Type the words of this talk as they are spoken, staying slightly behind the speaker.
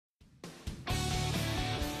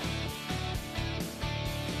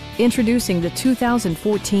Introducing the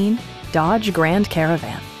 2014 Dodge Grand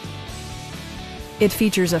Caravan. It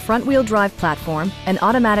features a front-wheel drive platform, an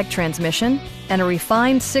automatic transmission, and a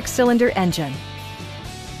refined 6-cylinder engine.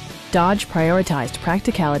 Dodge prioritized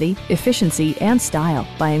practicality, efficiency, and style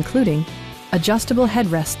by including adjustable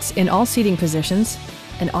headrests in all seating positions,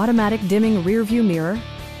 an automatic dimming rear-view mirror,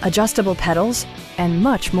 adjustable pedals, and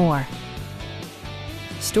much more.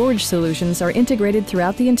 Storage solutions are integrated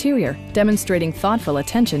throughout the interior, demonstrating thoughtful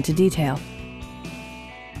attention to detail.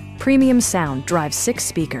 Premium sound drives 6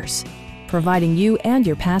 speakers, providing you and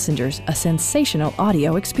your passengers a sensational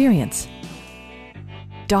audio experience.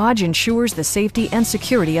 Dodge ensures the safety and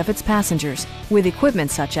security of its passengers with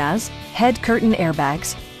equipment such as head curtain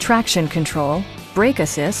airbags, traction control, brake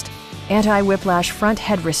assist, anti-whiplash front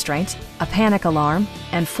head restraints, a panic alarm,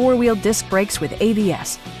 and 4-wheel disc brakes with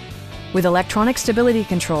ABS. With electronic stability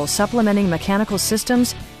control supplementing mechanical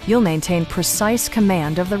systems, you'll maintain precise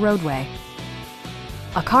command of the roadway.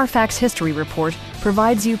 A Carfax history report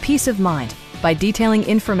provides you peace of mind by detailing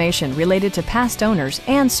information related to past owners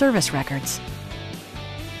and service records.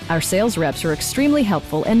 Our sales reps are extremely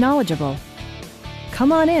helpful and knowledgeable.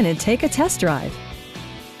 Come on in and take a test drive.